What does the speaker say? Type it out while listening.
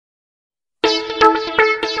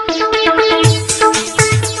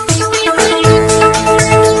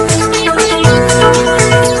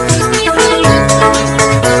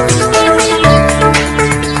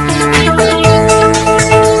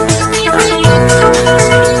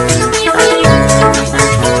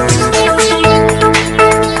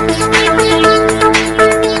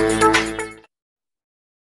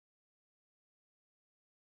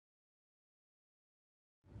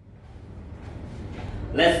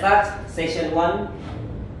start section 1,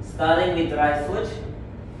 starting with right foot.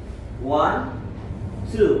 1,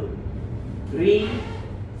 2, 3,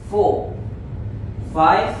 4,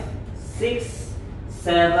 5, 6,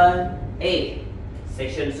 7, 8.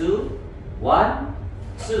 Section 2, 1,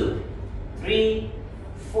 2, 3,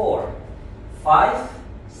 4, 5,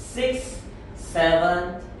 6,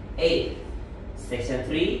 7, 8. Section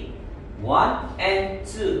 3, 1 and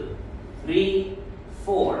 2, 3,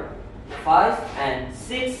 4, 5 and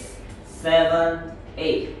 6, 7,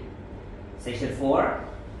 8. Section 4,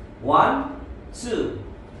 1, 2,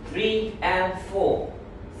 3 and 4,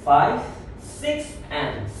 5, 6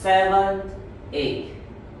 and 7, 8.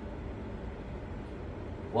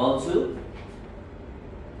 Wall 2.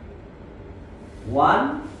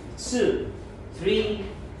 1, 2, 3,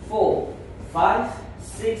 4, 5,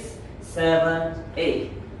 6, 7,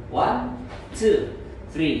 8. 1, 2,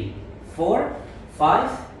 3, 4,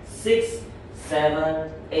 5, 6,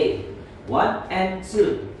 7, 8. 1 and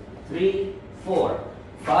 2, 3, 4,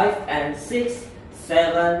 5 and 6,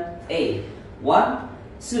 7, 8. 1,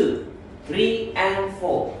 2, 3 and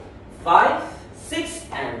 4, 5, 6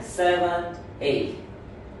 and 7, 8.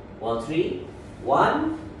 Wall 3.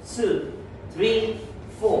 1, 2, 3,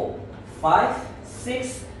 4, 5,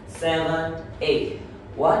 6, 7, 8.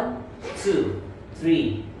 1, 2,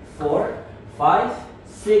 3, 4, 5,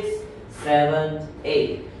 6, 7,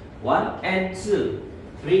 8. 1 and 2,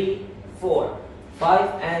 3, 4,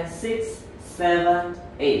 5 and 6, 7,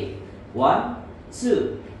 8. 1,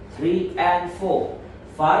 2, 3 and 4,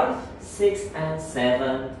 5, 6 and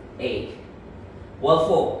 7, 8. Wall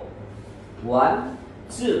 4. 1,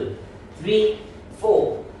 2, 3,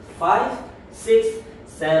 4, 5, 6,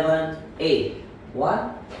 7, 8.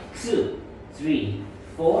 1, 2, 3,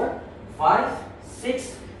 4, 5,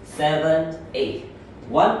 6, 7, 8.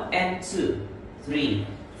 1 and 2, 3,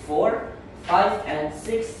 4, 5 and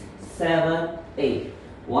 6, 7, 8.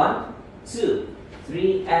 1, 2,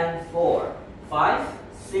 3 and 4, 5,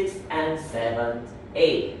 6 and 7,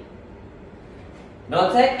 8.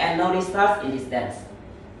 No take and no restart in this dance.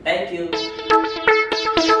 Thank you.